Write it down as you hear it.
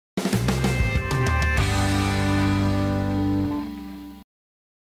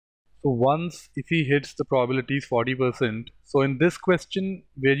So once if he hits, the probability is 40%. So in this question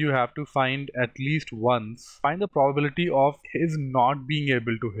where you have to find at least once, find the probability of his not being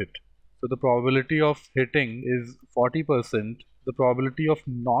able to hit. So the probability of hitting is 40%. The probability of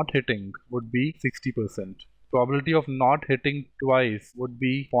not hitting would be 60%. Probability of not hitting twice would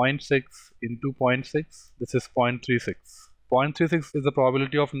be 0.6 into zero point 0.6. This is 0.36. 0.36 is the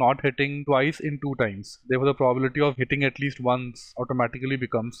probability of not hitting twice in 2 times. Therefore, the probability of hitting at least once automatically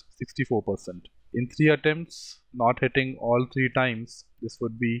becomes 64%. In 3 attempts, not hitting all 3 times, this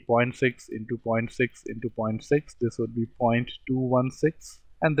would be 0.6 into 0.6 into 0.6. This would be 0.216.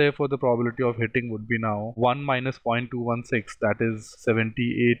 And therefore, the probability of hitting would be now 1 minus 0.216, that is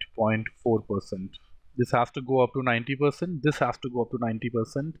 78.4%. This has to go up to 90%, this has to go up to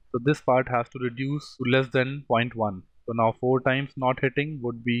 90%. So this part has to reduce to less than 0.1. So now 4 times not hitting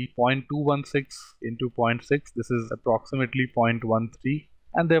would be 0.216 into 0.6. This is approximately 0.13.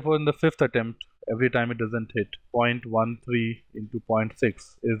 And therefore in the 5th attempt, every time it doesn't hit, 0.13 into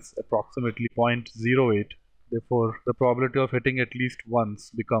 0.6 is approximately 0.08. Therefore, the probability of hitting at least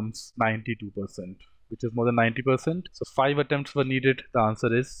once becomes 92%, which is more than 90%. So 5 attempts were needed. The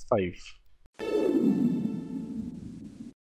answer is 5.